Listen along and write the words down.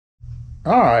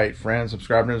All right, friends,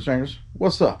 subscribers and strangers,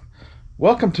 what's up?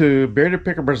 Welcome to Bearded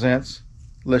Picker Presents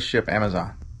Let's Ship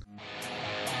Amazon.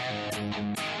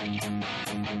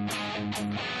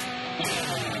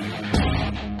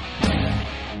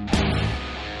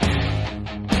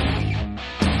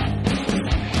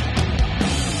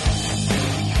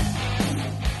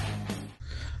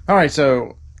 All right,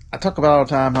 so I talk about all the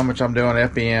time how much I'm doing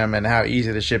FBM and how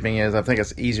easy the shipping is. I think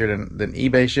it's easier than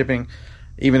eBay shipping,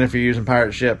 even if you're using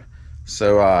Pirate Ship.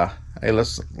 So, hey,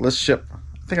 let's ship.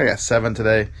 I think I got 7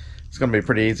 today. It's gonna be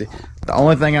pretty easy. The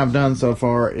only thing I've done so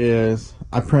far is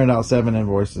I printed out 7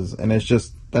 invoices, and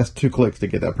that's 2 clicks to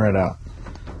get that printed out.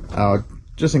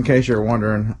 Just in case you're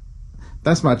wondering,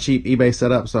 that's my cheap eBay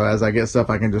setup. So as I get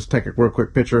stuff, I can just take a real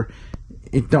quick picture.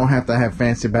 You don't have to have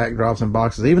fancy backdrops and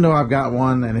boxes, even though I've got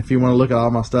one. And if you want to look at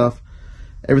all my stuff,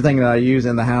 everything that I use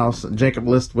in the house, Jacob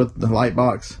list with the light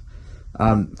box,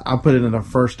 I'll put it in the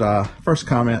first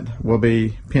comment will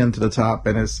be pinned to the top,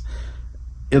 and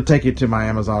it'll take you to my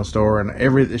Amazon store, and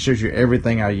it shows you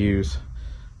everything I use.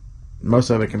 Most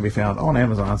of it can be found on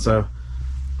Amazon, so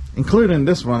including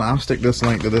this one. I'll stick this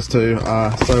link to this too.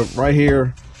 So right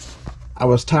here, I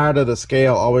was tired of the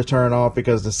scale always turning off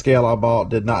because the scale I bought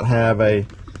did not have an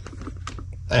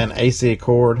AC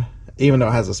cord, even though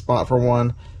it has a spot for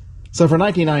one. So for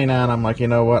 $19.99, I'm like, you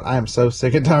know what? I am so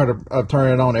sick and tired of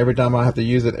turning it on every time I have to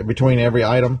use it between every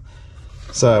item.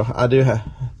 So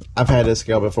I've had this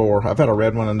scale before. I've had a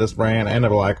red one in this brand and a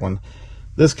black one.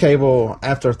 This cable,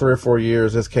 after 3 or 4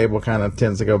 years, this cable kind of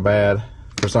tends to go bad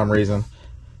for some reason.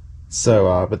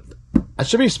 So, but I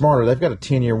should be smarter. They've got a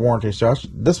 10-year warranty, so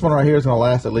this one right here is going to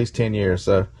last at least 10 years.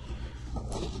 So,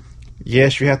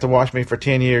 yes, you have to watch me for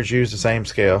 10 years use the same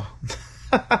scale.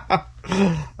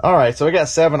 All right, so we got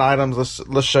 7 items.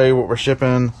 Let's show you what we're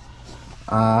shipping.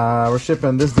 We're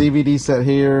shipping this DVD set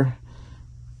here,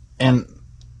 and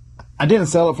I didn't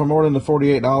sell it for more than the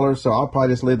 $48, so I'll probably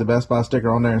just leave the Best Buy sticker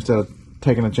on there instead of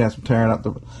taking a chance of tearing up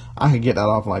I could get that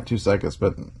off in like 2 seconds,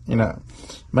 but you know,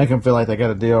 make them feel like they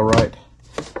got a deal, right?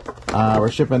 We're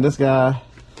shipping this guy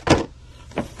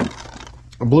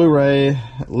a Blu-ray,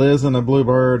 Liz and the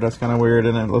Bluebird. That's kind of weird,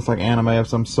 and it looks like anime of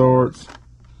some sorts.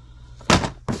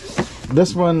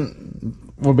 This one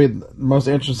will be the most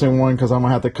interesting one because I'm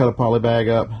gonna have to cut a poly bag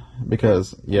up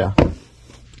because yeah,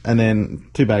 and then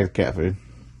 2 bags of cat food.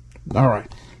 All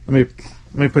right, let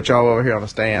me put y'all over here on the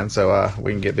stand so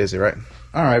we can get busy, right?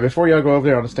 All right, before y'all go over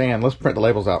there on the stand, let's print the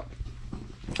labels out.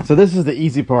 So this is the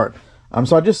easy part.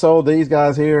 So I just sold these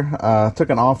guys here. Took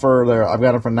an offer there. I've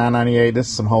got them for $9.98. This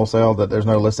is some wholesale that there's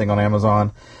no listing on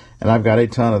Amazon, and I've got a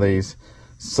ton of these.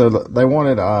 So they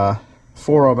wanted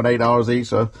 4 of them at $8 each.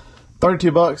 So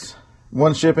 32 bucks.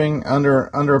 One shipping under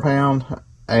a pound.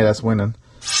 Hey, that's winning.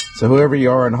 So whoever you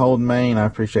are in Holden, Maine, I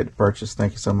appreciate the purchase.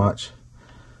 Thank you so much.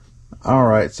 All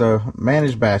right, so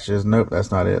manage batches. Nope, that's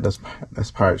not it.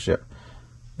 That's Pirate Ship.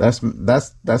 That's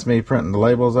me printing the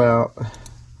labels out.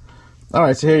 All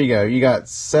right, so here you go. You got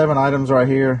 7 items right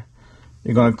here.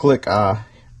 You're going to click to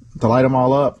light them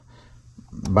all up.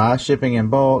 Buy shipping in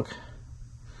bulk.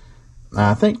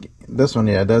 Now, I think this one,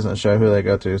 yeah, it doesn't show who they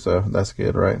go to, so that's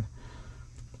good, right?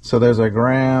 So there's a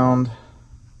ground.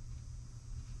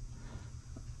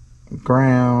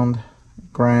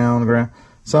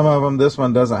 Some of them, this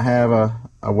one doesn't have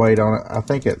a weight on it. I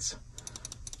think it's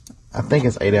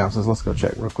 8 ounces. Let's go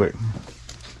check real quick.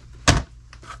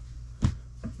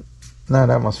 No,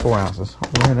 that was 4 ounces.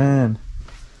 Right in.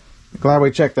 Glad we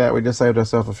checked that. We just saved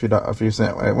ourselves a few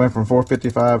cents. It went from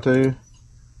 $4.55 to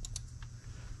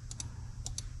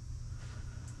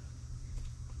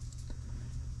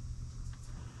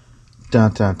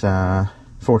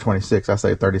 $4.26. I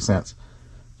saved 30 cents.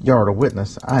 You are the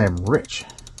witness. I am rich.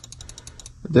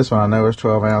 This one I know is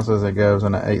 12 ounces. It goes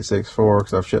in an 864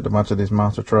 because I've shipped a bunch of these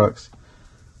monster trucks.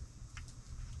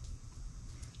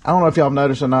 I don't know if y'all have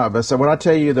noticed or not, but so when I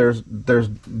tell you there's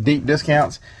deep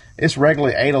discounts, it's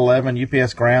regularly $8.11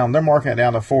 UPS ground. They're marking it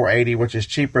down to $4.80, which is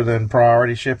cheaper than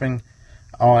priority shipping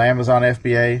on Amazon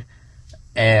FBA.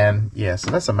 And yeah,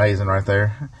 so that's amazing right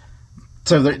there.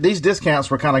 So these discounts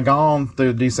were kind of gone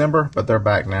through December, but they're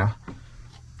back now.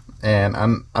 And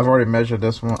I've already measured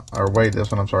this one, or weighed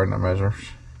this one. I'm sorry, not measure.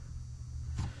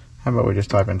 How about we just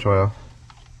type in 12?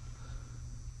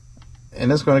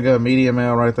 And it's going to go medium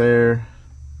L right there.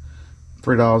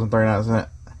 $3.39.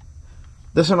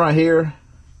 This one right here,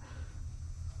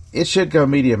 it should go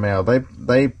medium L. They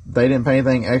didn't pay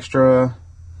anything extra.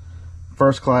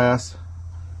 First class.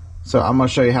 So I'm going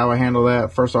to show you how I handle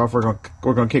that. First off, we're going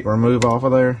to kick remove off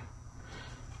of there.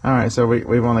 All right, so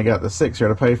we've only got the 6 here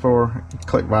to pay for.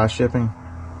 Click buy shipping.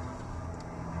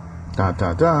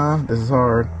 This is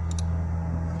hard.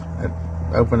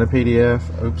 open the PDF.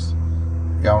 Oops.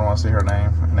 Y'all don't want to see her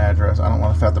name and address. I don't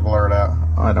want to have to blur it out.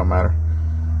 Oh, it don't matter.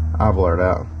 I'll blur it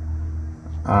out.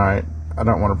 Alright. I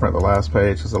don't want to print the last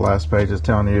page because the last page is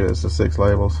telling you it's the 6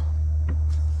 labels.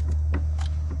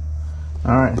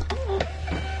 Alright.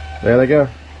 There they go.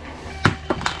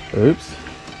 Oops.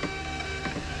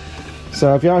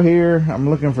 So if y'all hear, I'm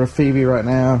looking for Phoebe right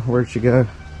now. Where'd she go?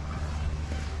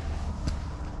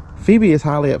 Phoebe is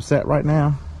highly upset right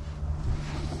now.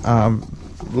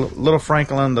 Little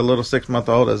Franklin, the little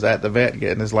 6-month-old, is at the vet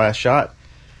getting his last shot.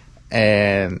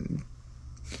 And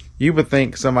you would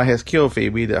think somebody has killed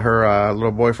Phoebe, that her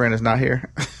little boyfriend is not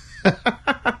here.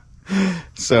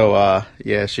 So,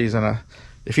 yeah, she's in a...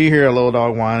 If you hear a little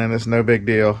dog whining, it's no big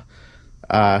deal.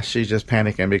 She's just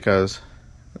panicking because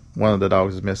one of the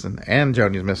dogs is missing. And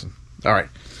Joni's missing. Alright.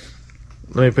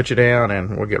 Let me put you down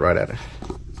and we'll get right at it.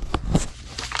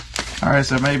 Alright,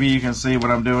 so maybe you can see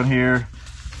what I'm doing here.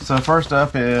 So first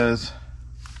up is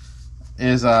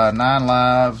 9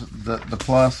 lives, the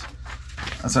plus.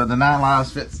 So the 9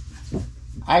 lives fits.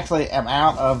 Actually, I'm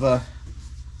out of the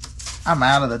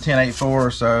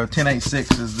 10.8.4, so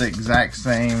 10.8.6 is the exact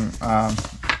same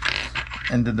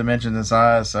in the dimensions and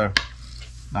size, so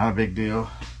not a big deal.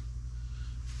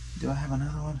 Do I have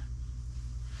another one?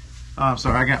 Oh, I'm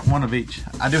sorry, I got one of each.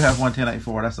 I do have one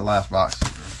 10.8.4, that's the last box.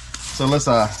 So let's,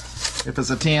 if it's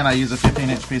a 10, I use a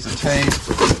 15-inch piece of tape.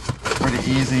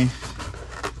 Pretty easy.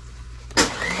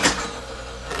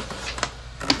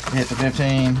 Hit the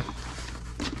 15.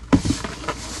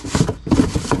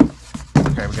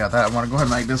 Okay, we got that. I want to go ahead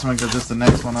and make this one because it's the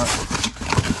next one up.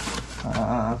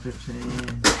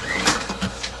 15.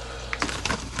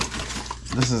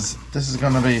 This is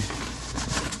gonna be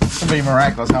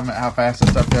miraculous how fast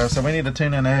this stuff goes. So we need a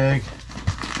tune-in egg.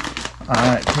 All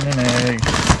right, tune-in egg.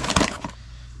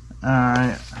 All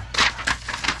right.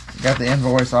 Got the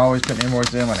invoice. I always put the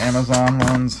invoice in with Amazon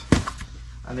ones.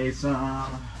 I need some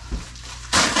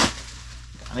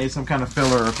kind of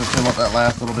filler to fill up that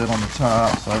last little bit on the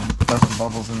top. So I put some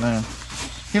bubbles in there.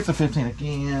 Hit the 15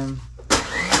 again.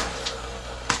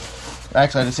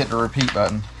 Actually, I just hit the repeat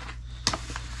button.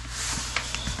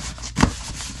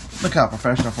 Look how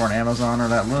professional for an Amazoner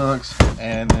that looks.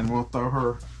 And then we'll throw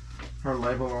her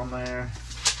label on there.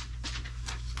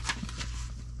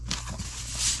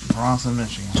 Bronson,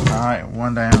 Michigan. Alright,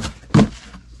 one down.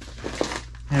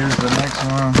 Here's the next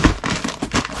one.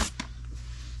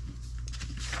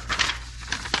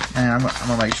 And I'm going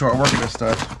to make short work of this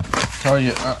stuff. Tell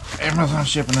you, Amazon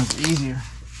shipping is easier.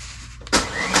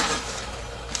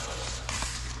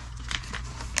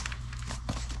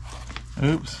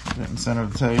 Oops, didn't center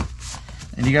the tape.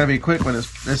 And you got to be quick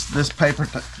with this paper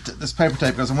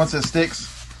tape, because once it sticks,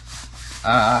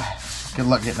 good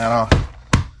luck getting that off.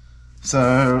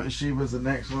 So she was the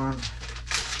next one.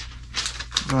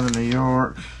 Going to New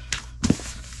York.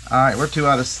 All right, we're 2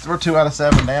 out of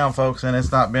 7 down, folks, and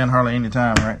it's not been hardly any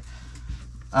time, right?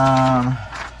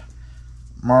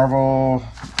 Marvel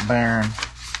Baron.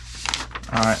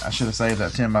 All right, I should have saved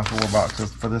that 10x4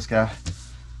 box for this guy.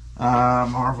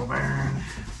 Marvel Baron.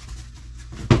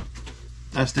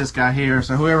 That's this guy here.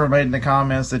 So whoever made in the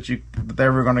comments that they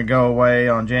were going to go away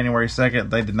on January 2nd,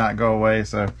 they did not go away.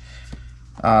 So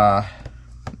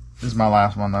this is my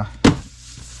last one though.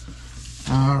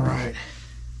 All right.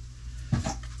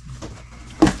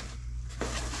 I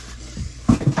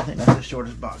think that's the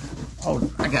shortest box. Oh,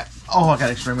 I got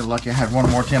extremely lucky. I had one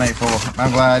more 10.8.4.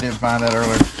 I'm glad I didn't find that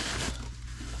earlier.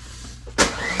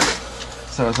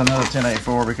 So it's another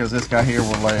 10.8.4 because this guy here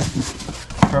will lay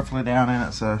perfectly down in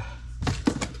it. So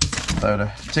throw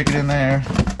the ticket in there,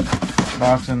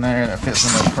 box in there, and it fits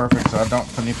in there perfect. So I don't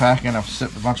put any packing. I've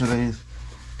shipped a bunch of these.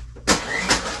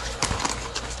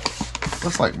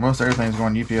 Looks like most everything's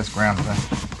going UPS ground today.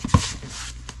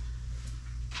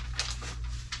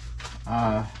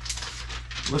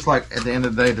 Looks like at the end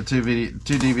of the day, the two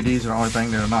DVDs are the only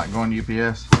thing that are not going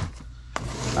UPS.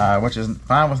 Which is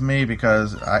fine with me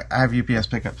because I have UPS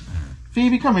pickups.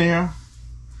 Phoebe, come here.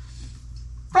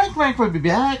 Frank will be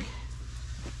back.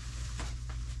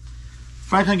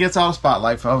 Franklin gets all the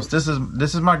spotlight, folks. This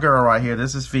is my girl right here.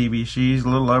 This is Phoebe. She's a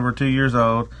little over 2 years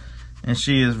old, and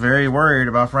she is very worried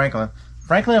about Franklin.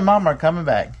 Franklin and Mama are coming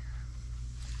back.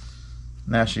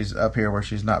 Now she's up here where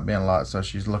she's not being a lot, so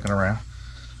she's looking around.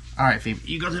 All right, Phoebe,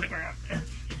 you go to the ground.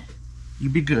 You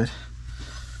be good.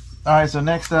 All right, so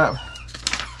next up,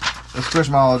 the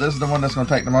Squishmallow. This is the one that's going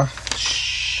to take the most.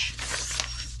 Shh.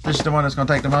 This is the one that's going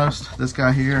to take the most. This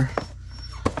guy here.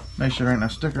 Make sure there ain't no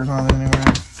stickers on it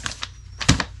anywhere.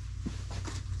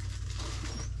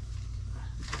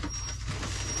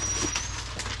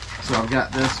 So I've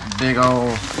got this big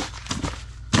old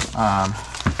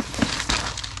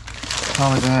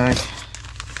Poly bag.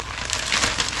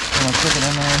 I'm gonna stick it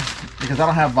in there because I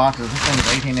don't have boxes. This thing is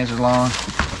 18 inches long.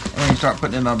 And when you start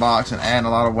putting it in a box and adding a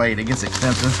lot of weight, it gets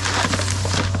expensive.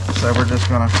 So we're just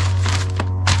gonna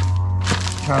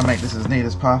try to make this as neat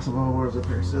as possible. Where's a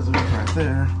pair of scissors? Right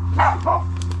there.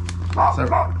 So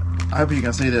I hope you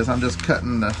can see this. I'm just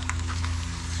cutting the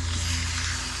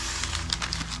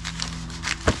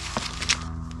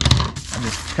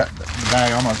cut the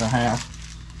bag almost in half.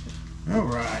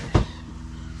 Alright.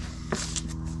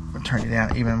 I'll turn you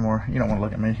down even more. You don't want to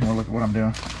look at me. You want to look at what I'm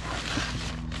doing.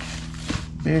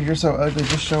 Dude, you're so ugly.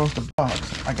 Just show us the box.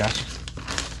 I got you.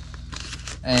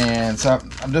 And so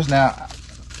I'm just now,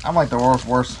 I'm like the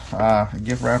worst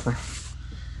gift wrapper.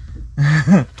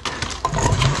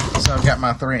 So I've got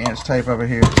my 3-inch tape over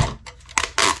here.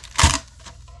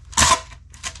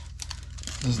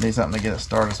 Just need something to get it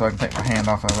started so I can take my hand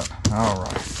off of it.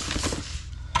 Alright.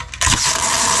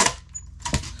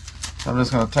 So I'm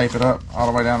just going to tape it up all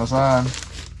the way down the side.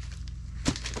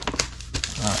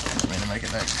 Alright, I mean to make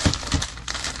it next.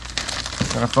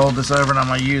 I'm going to fold this over and I'm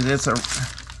going to use it.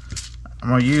 I'm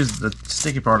going to use the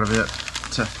sticky part of it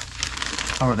to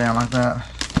hold it down like that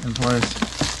in place.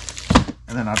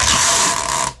 And then I'll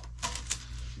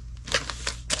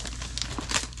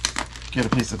get a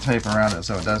piece of tape around it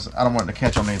so it does. I don't want it to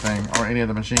catch on anything or any of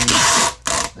the machines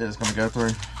that it's going to go through.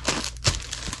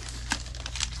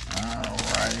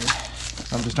 Alrighty.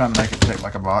 So I'm just trying to make it shape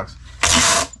like a box.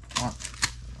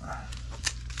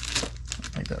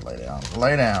 Make that lay down.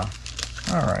 Lay down.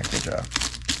 Alright, good job.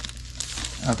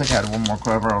 I think I had one more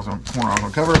corner I was going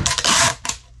to cover.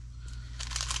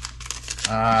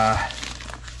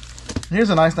 Here's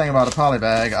a nice thing about a poly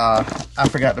bag. I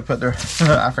forgot to put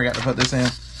I forgot to put this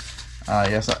in.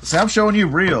 Yes, see, I'm showing you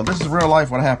real. This is real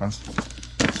life what happens.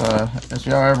 So if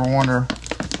y'all ever wonder,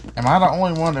 am I the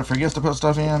only one that forgets to put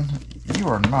stuff in? You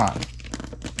are not.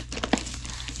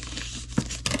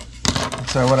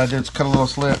 So what I did is cut a little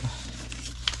slit,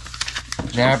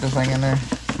 jab this thing in there.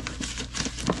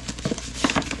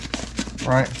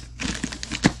 Right,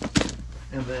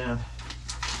 and then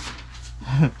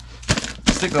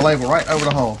stick the label right over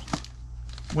the hole.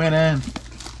 Went in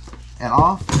and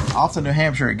off to New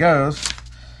Hampshire it goes.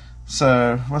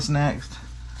 So what's next?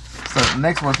 So the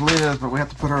next one's Liz, but we have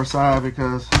to put her aside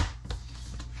because,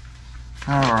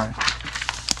 all right,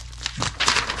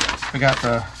 we got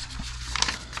the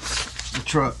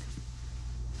truck.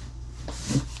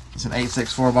 It's an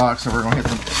 864 box, so we're gonna hit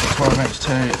the 12-inch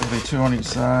tape. There'll be 2 on each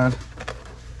side.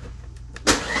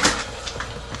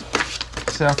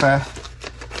 See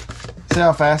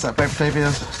how fast that paper tape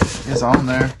is? It's on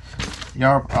there.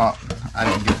 Y'all, I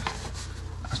didn't get it.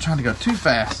 I was trying to go too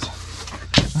fast.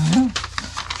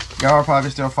 Y'all are probably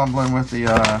still fumbling with the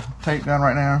tape gun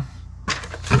right now,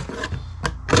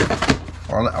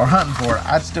 or hunting for it.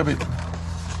 I'd still be.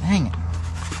 Dang it.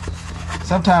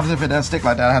 Sometimes if it doesn't stick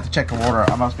like that, I have to check the water.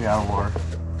 I must be out of water.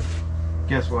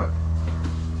 Guess what?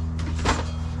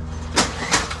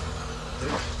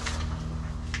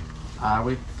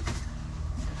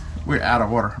 We're out of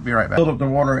water. Be right back. Build up the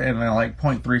water in like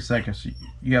 0.3 seconds.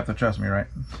 You have to trust me, right?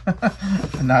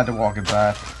 Not to walk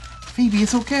inside. Phoebe,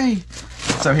 it's okay.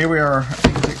 So here we are,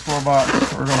 864 box.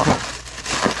 We're gonna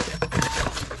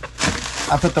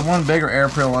I put the one bigger air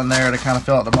pill in there to kind of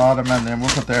fill out the bottom, and then we'll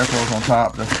put the air pills on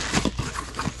top.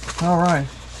 All right.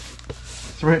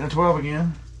 So we're hitting the 12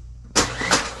 again.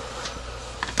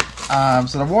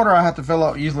 So the water I have to fill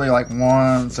up usually like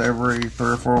once every 3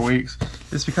 or 4 weeks.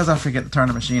 It's because I forget to turn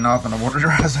the machine off and the water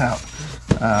dries out.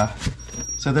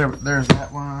 So there's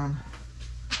that one.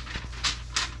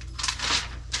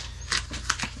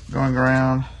 Going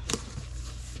around.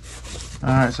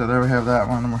 Alright, so there we have that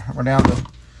one. We're down to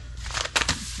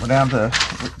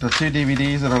the 2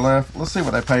 DVDs that are left. Let's see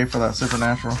what they pay for that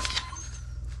Supernatural.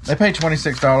 They paid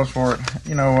 $26 for it.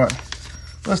 You know what?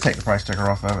 Let's take the price sticker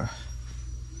off of it.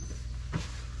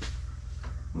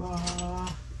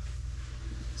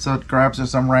 So it grabs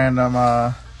just some random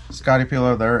Scotty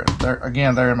pillow. They're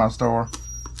in my store.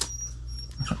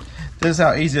 This is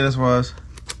how easy this was.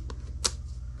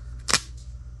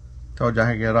 Told you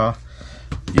I could get it off.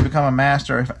 You become a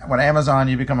master. With Amazon,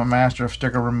 you become a master of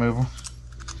sticker removal.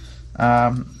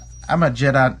 I'm a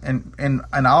Jedi,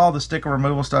 and all the sticker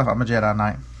removal stuff, I'm a Jedi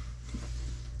Knight.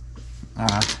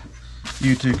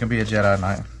 You too can be a Jedi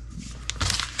Knight.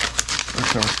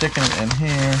 So we're sticking it in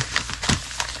here.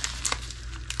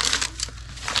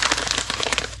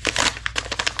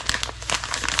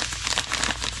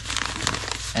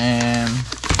 And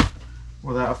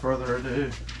without further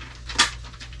ado,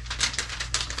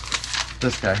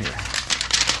 this guy here.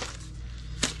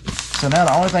 So now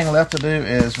the only thing left to do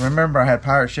is, remember I had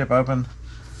Pirate Ship open.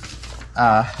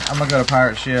 I'm going to go to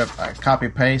Pirate Ship, copy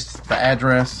paste the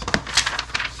address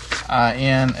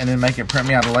in, and then make it print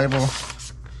me out a label,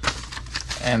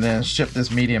 and then ship this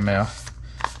medium mail.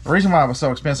 The reason why it was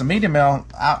so expensive, medium mail,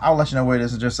 I'll let you know what it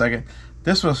is in just a second.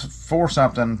 This was for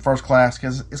something first class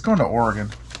because it's going to Oregon.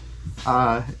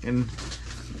 In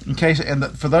case, and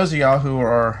for those of y'all who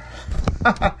are,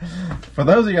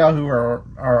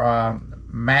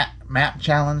 map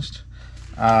challenged,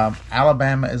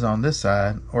 Alabama is on this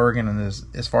side, Oregon is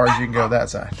as far as you can go that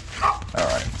side. All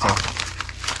right, so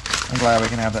I'm glad we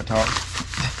can have that talk.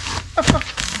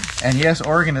 And yes,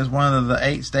 Oregon is one of the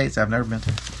 8 states I've never been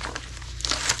to.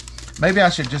 Maybe I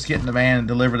should just get in the van and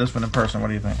deliver this one in person. What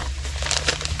do you think?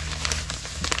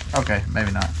 Okay,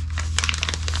 maybe not.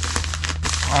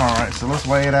 All right, so let's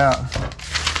weigh it out.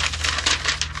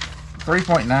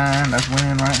 3.9, that's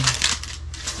winning, right?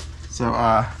 So,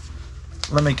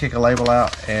 let me kick a label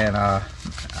out, and I'll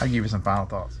give you some final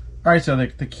thoughts. All right, so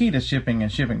the key to shipping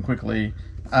and shipping quickly,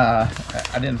 I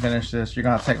didn't finish this. You're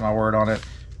going to take my word on it.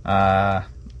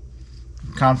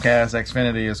 Comcast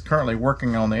Xfinity is currently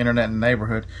working on the internet in the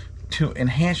neighborhood to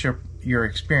enhance your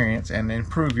experience and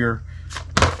improve your...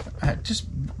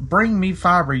 just bring me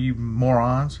fiber, you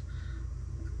morons.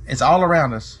 It's all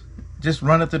around us. Just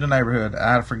run it through the neighborhood.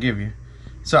 I'll forgive you.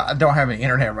 So I don't have any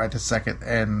internet right this second,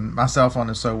 and my cell phone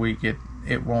is so weak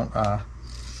it won't. I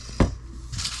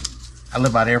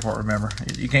live by the airport. Remember,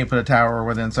 you can't put a tower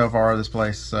within so far of this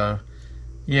place. So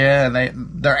yeah,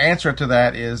 and their answer to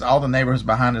that is all the neighborhoods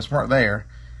behind us weren't there,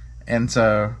 and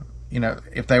so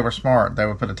if they were smart, they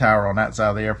would put a tower on that side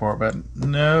of the airport. But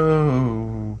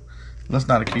no, let's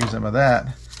not accuse them of that.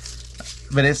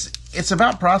 But it's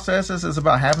about processes. It's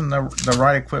about having the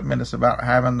right equipment. It's about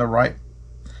having the right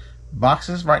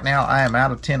boxes. Right now, I am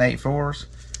out of 10.84s.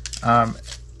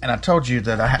 And I told you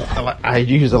that I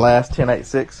used the last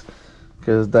 10.86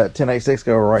 because that 10.86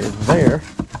 go right there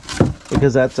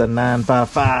because that's a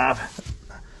 9.55,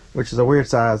 which is a weird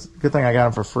size. Good thing I got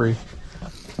them for free.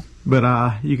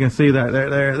 But you can see that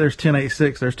there's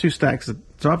 10.86. There's 2 stacks.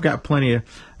 So I've got plenty of.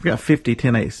 I've got 50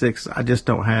 10.86. I just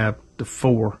don't have the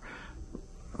 4.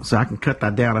 So I can cut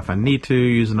that down if I need to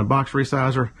using a box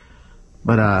resizer.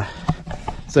 But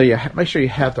so yeah, make sure you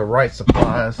have the right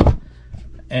supplies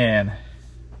and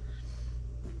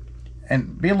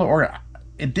be a little organized.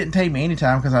 It didn't take me any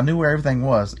time because I knew where everything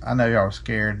was. I know y'all were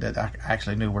scared that I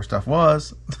actually knew where stuff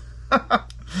was.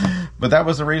 But that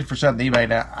was the reason for shutting eBay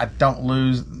down. I don't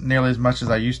lose nearly as much as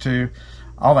I used to.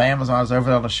 All the Amazon is over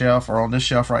there on the shelf or on this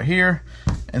shelf right here.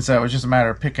 And so it was just a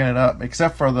matter of picking it up,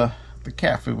 except for the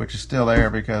cat food, which is still there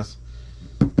because,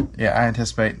 yeah, I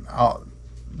anticipate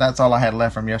that's all I had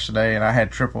left from yesterday, and I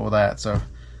had triple that. So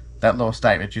that little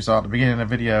stack that you saw at the beginning of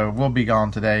the video will be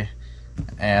gone today,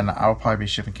 and I'll probably be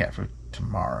shipping cat food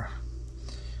tomorrow.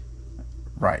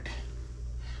 Right.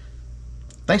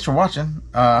 Thanks for watching.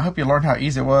 I hope you learned how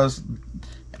easy it was.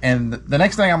 And the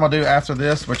next thing I'm going to do after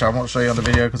this, which I won't show you on the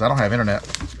video because I don't have internet,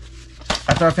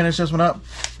 after I finish this one up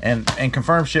and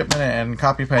confirm shipment and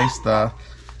copy paste the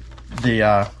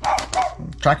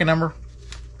tracking number,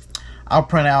 I'll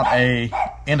print out a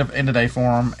end of day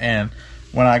form, and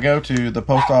when I go to the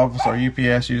post office or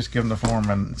UPS, you just give them the form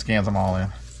and it scans them all in.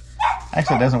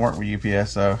 Actually, it doesn't work with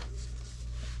UPS, so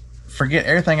forget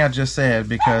everything I just said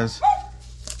because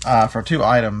for 2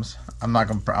 items, I'm not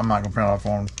gonna print out a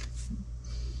form.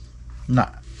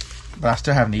 But I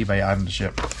still have an eBay item to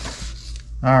ship.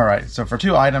 All right, so for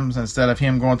 2 items, instead of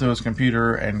him going through his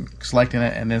computer and selecting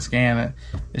it and then scanning it,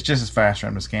 it's just as fast for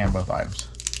him to scan both items.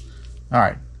 All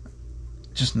right,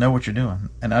 just know what you're doing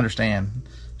and understand.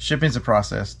 Shipping's a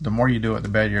process. The more you do it, the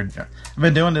better you're. I've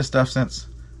been doing this stuff since,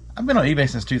 I've been on eBay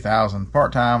since 2000,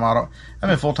 part-time, I've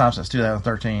been full-time since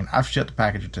 2013. I've shipped a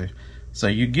package or 2. So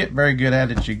you get very good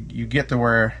at it. You get to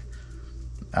where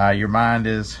your mind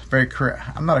is very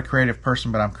I'm not a creative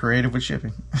person, but I'm creative with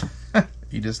shipping.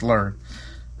 You just learn.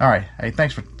 All right. Hey,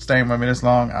 thanks for staying with me this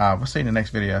long. We'll see you in the next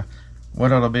video.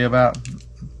 What it'll be about?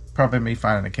 Probably me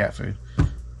finding the cat food.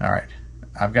 All right.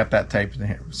 I've got that taped in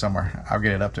here somewhere. I'll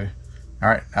get it up to. All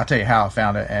right. I'll tell you how I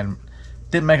found it. And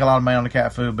didn't make a lot of money on the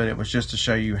cat food, but it was just to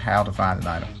show you how to find an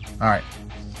item. All right.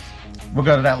 We'll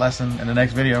go to that lesson in the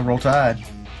next video. Roll Tide.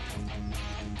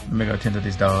 Let me go tend to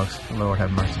these dogs. Lord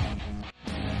have mercy.